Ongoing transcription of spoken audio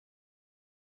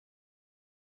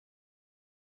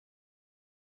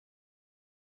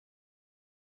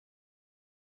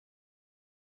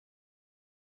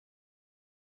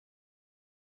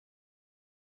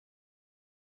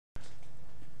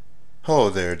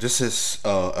Hello there, this is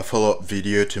a follow-up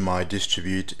video to my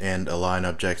distribute and align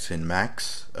objects in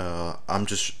Max. I'm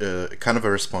just kind of a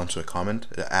response to a comment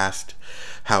that asked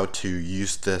how to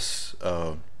use this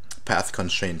path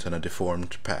constraint on a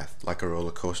deformed path, like a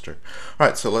roller coaster.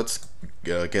 Alright, so let's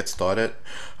get started.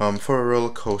 For a roller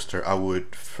coaster, I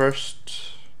would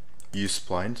first use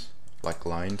splines, like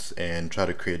lines, and try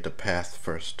to create the path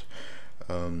first.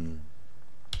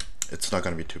 It's not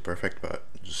going to be too perfect, but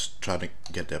just try to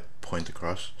get that point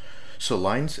across. So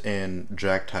lines and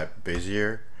drag type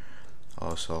Bezier.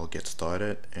 So I'll get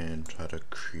started and try to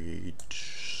create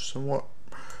somewhat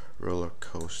roller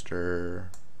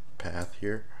coaster path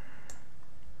here.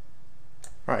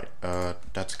 Right,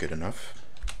 that's good enough.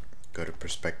 Go to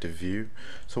perspective view.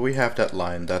 So we have that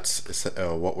line. That's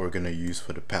what we're going to use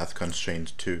for the path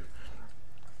constraints too.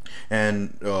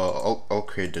 And I'll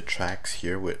create the tracks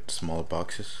here with smaller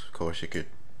boxes. Of course, you could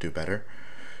do better.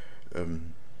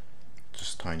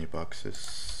 Just tiny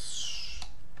boxes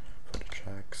for the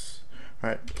tracks.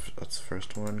 Alright, that's the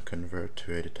first one. Convert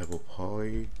to editable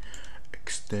poly.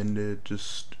 Extended,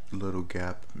 just a little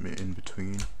gap in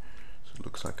between. So it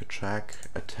looks like a track.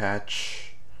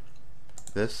 Attach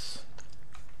this.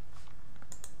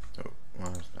 Oh, why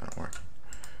is that not working?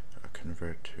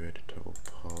 Convert to editable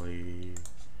poly.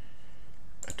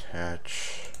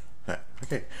 Attach that.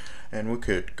 Okay, and we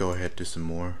could go ahead to some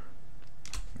more.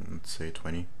 Let's say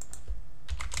 20.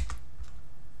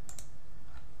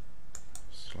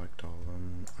 Select all of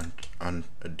them.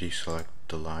 Deselect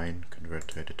the line. Convert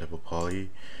to editable poly.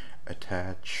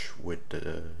 Attach with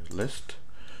the list.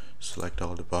 Select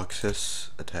all the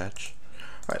boxes. Attach.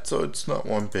 Alright, so it's not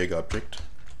one big object.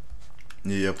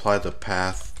 You apply the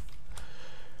path.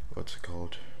 What's it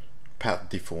called? Path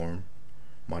deform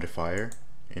modifier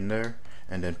in there,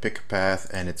 and then pick a path,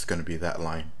 and it's going to be that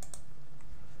line,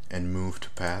 and move to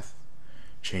path,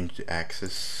 change the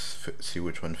axis, see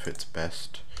which one fits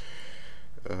best.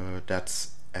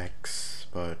 That's X,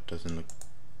 but doesn't look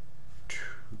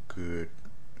too good.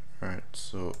 Alright,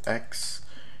 so X,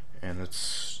 and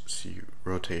let's see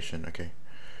rotation. Okay,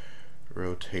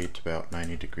 rotate about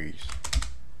 90 degrees.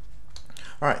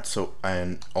 Alright, so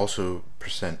and also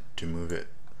percent to move it.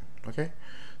 Okay,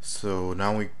 so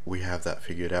now we have that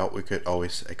figured out. We could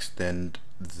always extend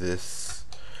this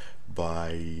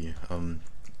by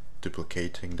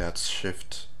duplicating that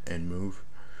shift and move.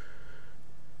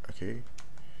 Okay,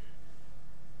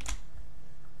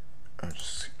 I'll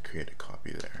just create a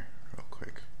copy there real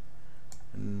quick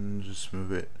and just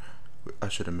move it. I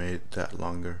should have made that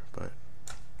longer, but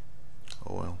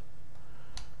oh well.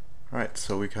 Alright,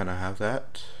 so we kind of have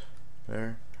that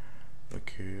there. We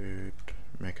could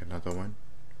make another one.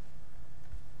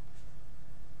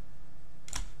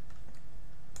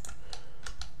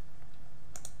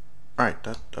 Alright,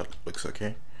 that looks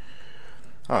okay.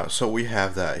 So we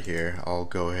have that here. I'll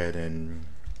go ahead and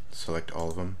select all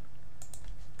of them.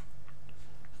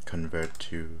 Convert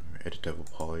to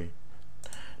editable poly.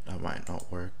 That might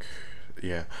not work.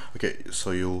 Yeah, okay,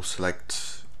 so you'll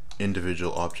select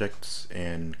individual objects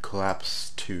and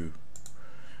collapse to.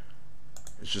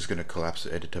 It's just gonna collapse the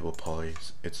editable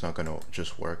polys. It's not gonna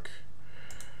just work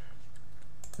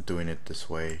doing it this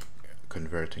way,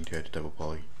 converting to editable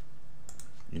poly.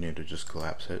 You need to just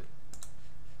collapse it.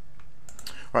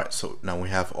 Alright, so now we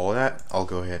have all that. I'll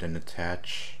go ahead and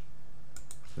attach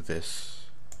this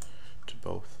to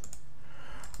both.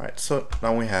 Alright, so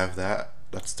now we have that.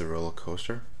 That's the roller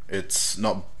coaster. It's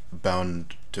not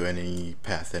bound to any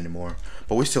path anymore,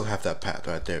 but we still have that path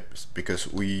right there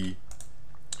because we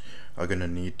are gonna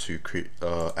need to create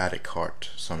add a cart,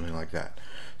 something like that.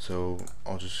 So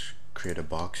I'll just create a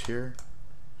box here,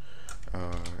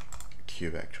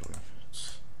 cube actually,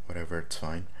 whatever, it's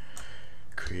fine.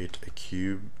 Create a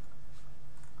cube.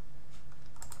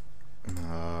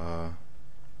 Right,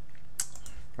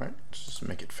 let's just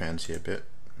make it fancy a bit.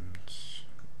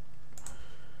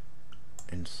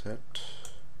 Inset,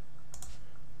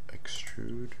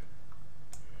 extrude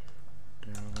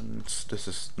down. This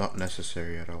is not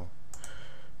necessary at all.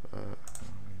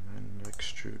 And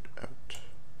extrude out.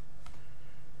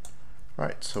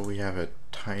 Right, so we have a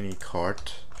tiny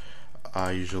cart.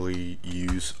 I usually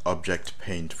use object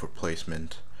paint for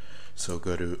placement. So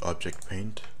go to object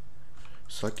paint,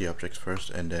 select the objects first,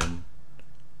 and then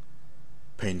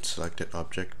paint selected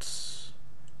objects.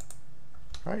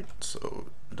 Right, so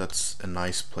that's a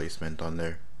nice placement on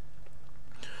there.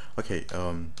 Okay,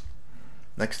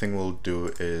 next thing we'll do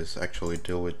is actually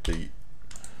deal with the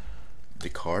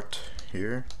cart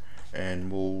here,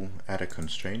 and we'll add a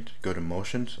constraint. Go to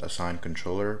motions, assign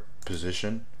controller,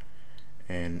 position,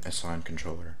 and assign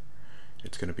controller.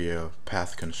 It's going to be a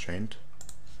path constraint.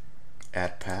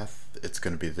 add path, it's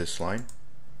gonna be this line.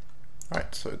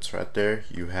 Alright, so it's right there,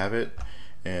 you have it,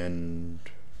 and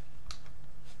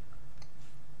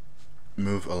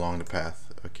move along the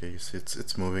path. Okay, so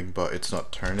it's moving, but it's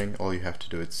not turning. All you have to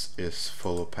do is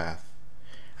follow path,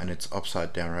 and it's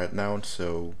upside down right now,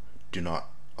 so do not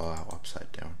allow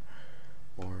upside down,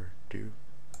 or do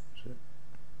is it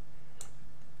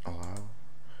allow?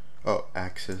 Oh,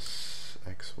 axis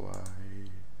XY.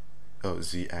 Oh,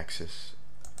 Z axis.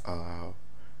 Allow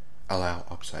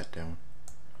upside down.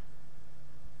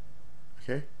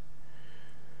 Okay.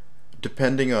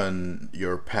 Depending on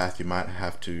your path, you might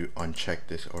have to uncheck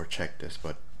this or check this,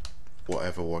 but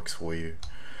whatever works for you.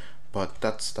 But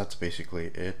that's basically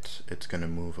it. It's gonna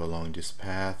move along this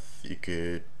path. You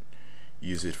could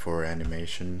use it for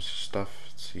animation stuff.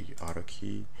 Let's see, auto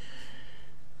key.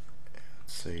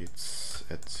 Let's say it's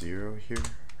at 0 here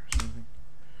or something,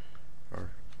 or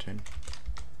 10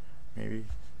 maybe,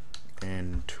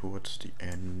 and towards the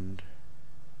end,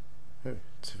 oh,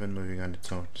 it's even moving on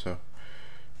its own, so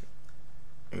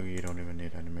you don't even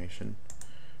need animation.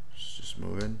 It's just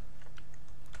moving.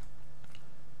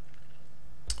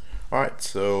 Alright,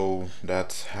 so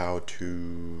that's how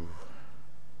to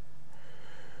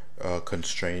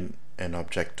constrain an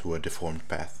object to a deformed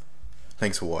path.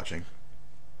 Thanks for watching.